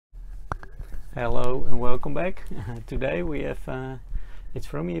Hello and welcome back. Today we have it's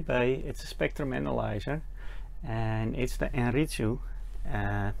from eBay. It's a spectrum analyzer and it's the Anritsu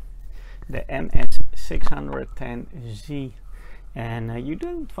the MS610C, and you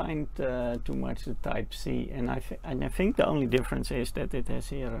don't find too much the type C, and I think the only difference is that it has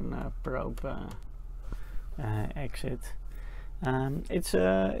here a probe exit. It's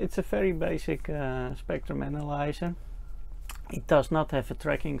a very basic spectrum analyzer. It does not have a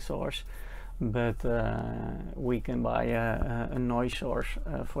tracking source, but we can buy a noise source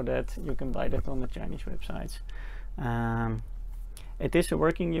for that. You can buy that on the Chinese websites. It is a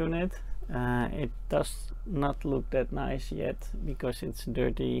working unit. It does not look that nice yet because it's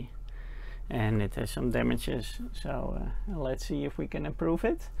dirty and it has some damages, so let's see if we can improve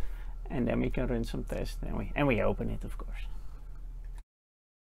it, and then we can run some tests and we open it, of course.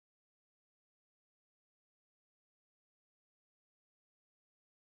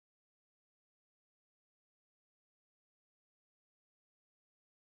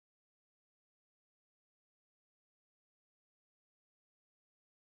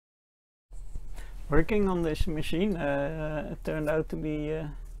 Working on this machine turned out to be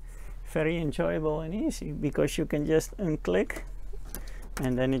very enjoyable and easy, because you can just unclick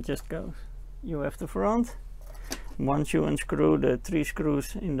and then it just goes. You have the front. Once you unscrew the 3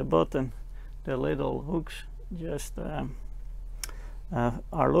 screws in the bottom, the little hooks just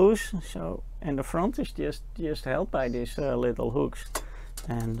are loose. So, and the front is just held by these little hooks.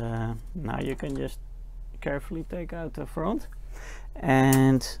 And now you can just carefully take out the front.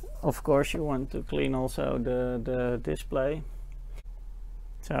 And of course you want to clean also the display.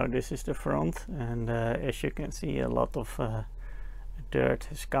 So this is the front, and as you can see, a lot of dirt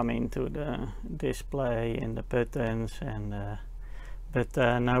is coming to the display and the buttons, and but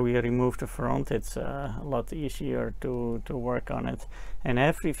now we remove the front. It's a lot easier to work on it, and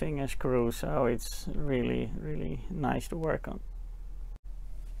everything is screws, so it's really nice to work on.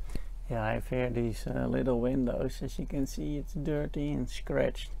 Yeah, I have here these little windows. As you can see, it's dirty and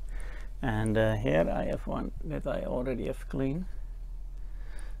scratched, and here I have one that I already have cleaned,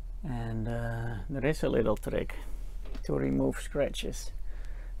 and there is a little trick to remove scratches,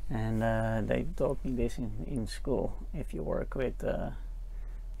 and they taught me this in school. If you work with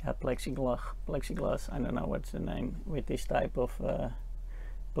plexiglass, I don't know what's the name, with this type of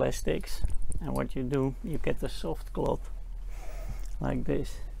plastics, and what you do, you get a soft cloth like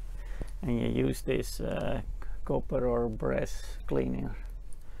this, and you use this copper or brass cleaner,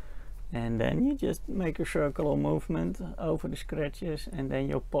 and then you just make a circular movement over the scratches, and then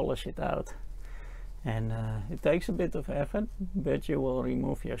you polish it out. And it takes a bit of effort, but you will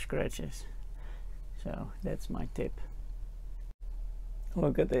remove your scratches. So that's my tip.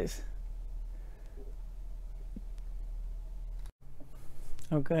 Look at this.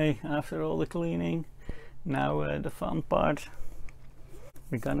 Okay, after all the cleaning, now the fun part.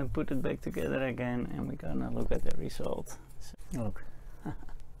 We're gonna put it back together again, and we're gonna look at the result. So, look.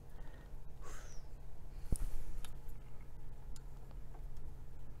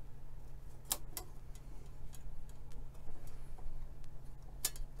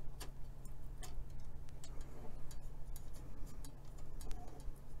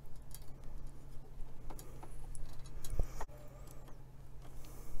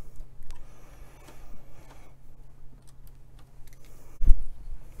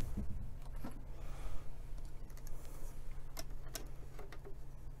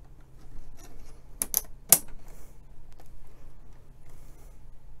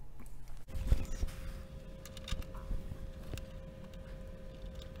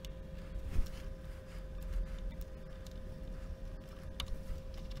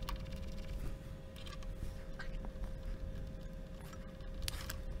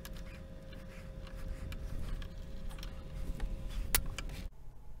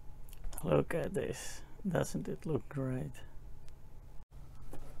 Look at this. Doesn't it look great?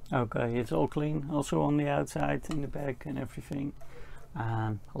 Okay, it's all clean, also on the outside, in the back and everything.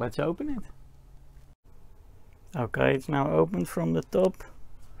 Let's open it. Okay, it's now opened from the top.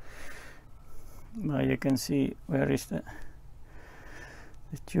 Well, you can see where is the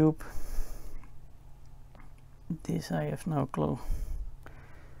tube. This I have no clue.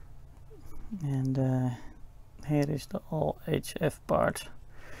 And here is the all HF part.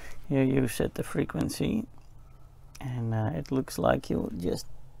 Here you set the frequency, and it looks like you just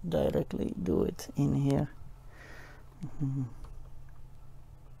directly do it in here.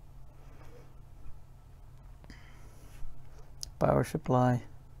 Power supply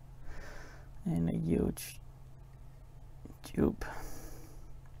and a huge tube.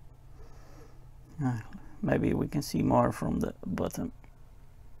 Maybe we can see more from the bottom.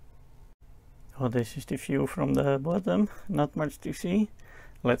 Well, this is the view from the bottom, not much to see.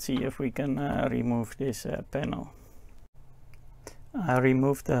 Let's see if we can remove this panel. I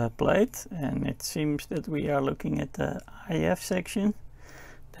removed the plate and it seems that we are looking at the IF section.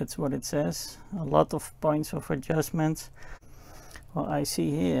 That's what it says. A lot of points of adjustments. Well, I see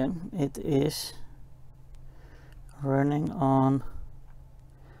here it is running on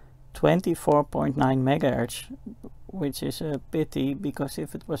 24.9 MHz, which is a pity, because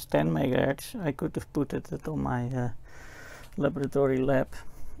if it was 10 MHz I could have put it on my laboratory lab,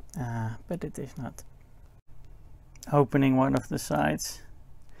 but it is not. Opening one of the sides,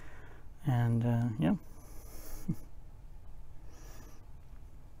 and yeah,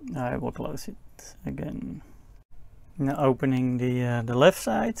 I will close it again. Now opening the left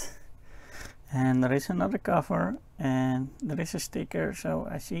side, and there is another cover and there is a sticker, so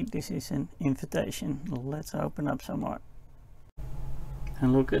I see this is an invitation. Let's open up some more.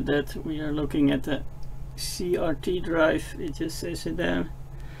 And look at that, we are looking at the CRT drive. It just says it there.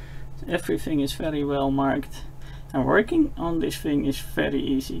 Everything is very well marked, and working on this thing is very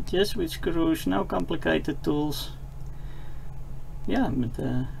easy, just with screws, no complicated tools. Yeah, but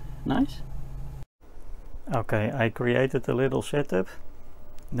nice. Okay, I created a little setup.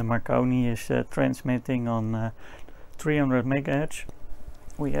 The Marconi is transmitting on 300 MHz.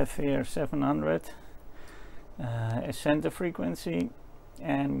 We have here 700 as center frequency,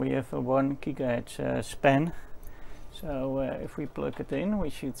 and we have a 1 GHz span. So if we plug it in, we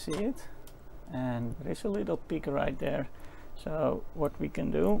should see it, and there is a little peak right there. So what we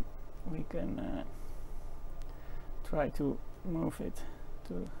can do, we can try to move it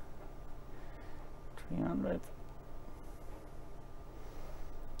to 300,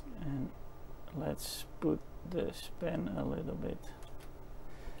 and let's put the span a little bit,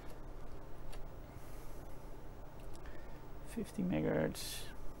 50 MHz.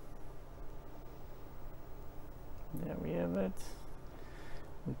 There we have it.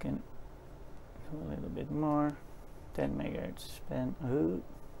 We can do a little bit more, 10 MHz span.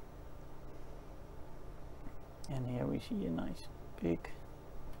 And here we see a nice peak.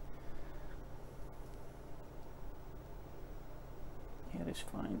 Here is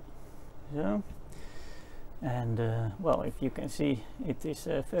fine. So, and well, if you can see, it is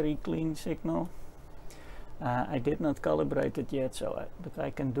a very clean signal. I did not calibrate it yet, so but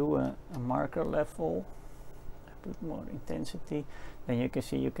I can do a marker level. I put more intensity, then you can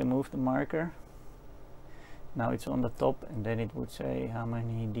see you can move the marker. Now it's on the top, and then it would say how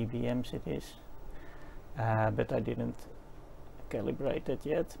many dBms it is. But I didn't calibrate it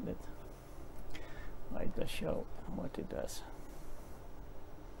yet, but I just show what it does.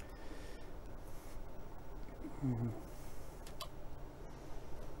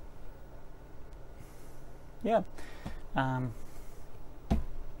 Yeah,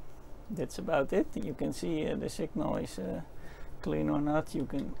 that's about it. You can see the signal is clean or not. You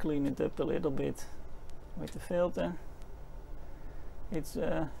can clean it up a little bit with the filter. It's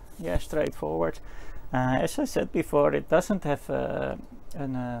yeah, straightforward. As I said before, it doesn't have a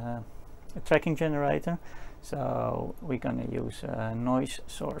tracking generator, so we're gonna use a noise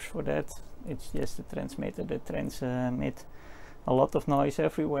source for that. It's just a transmitter that transmits a lot of noise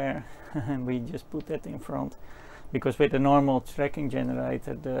everywhere, and we just put that in front, because with a normal tracking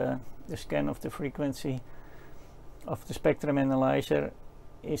generator, the scan of the frequency of the spectrum analyzer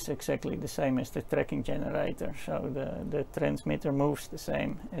is exactly the same as the tracking generator, so the transmitter moves the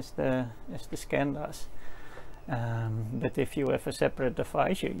same as the scan does. But if you have a separate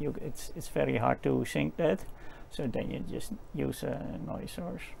device, it's very hard to sync that, so then you just use a noise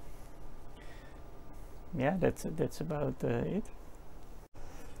source. Yeah, that's about it.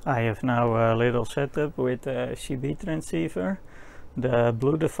 I have now a little setup with a CB transceiver. The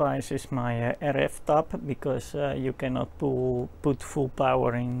blue device is my RF top, because you cannot put full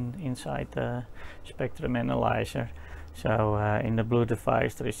power inside the spectrum analyzer. So in the blue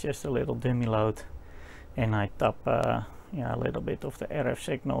device there is just a little dummy load, and I top yeah, a little bit of the RF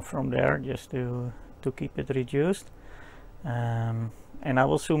signal from there, just to keep it reduced. And I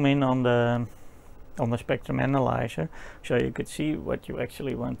will zoom in on the spectrum analyzer, so you could see what you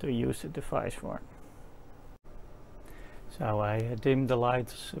actually want to use the device for. So I dim the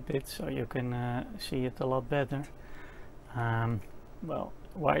lights a bit so you can see it a lot better. Well,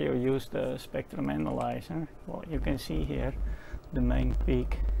 why you use the spectrum analyzer? Well, you can see here the main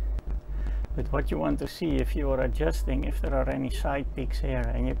peak, but what you want to see, if you are adjusting, if there are any side peaks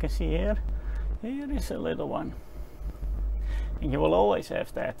here, and you can see here is a little one, and you will always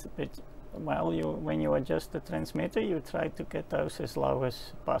have that, but when you adjust the transmitter, you try to get those as low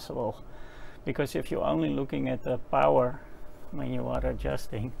as possible, because if you're only looking at the power when you are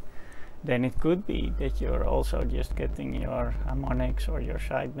adjusting, then it could be that you're also just getting your harmonics or your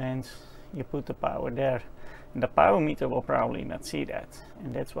sidebands. You put the power there, and the power meter will probably not see that,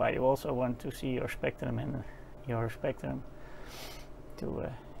 and that's why you also want to see your spectrum and your spectrum to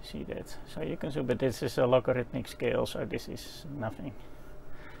see that. So you can zoom, but this is a logarithmic scale, so this is nothing.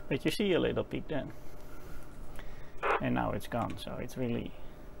 But you see a little peak then, and now it's gone, so it's really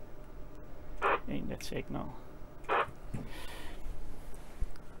in that signal.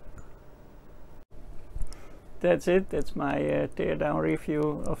 That's it. That's my teardown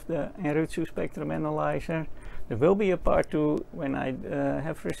review of the Anritsu spectrum analyzer. There will be a part 2 when I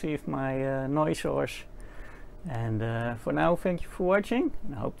have received my noise source. And for now, thank you for watching,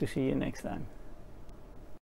 and I hope to see you next time.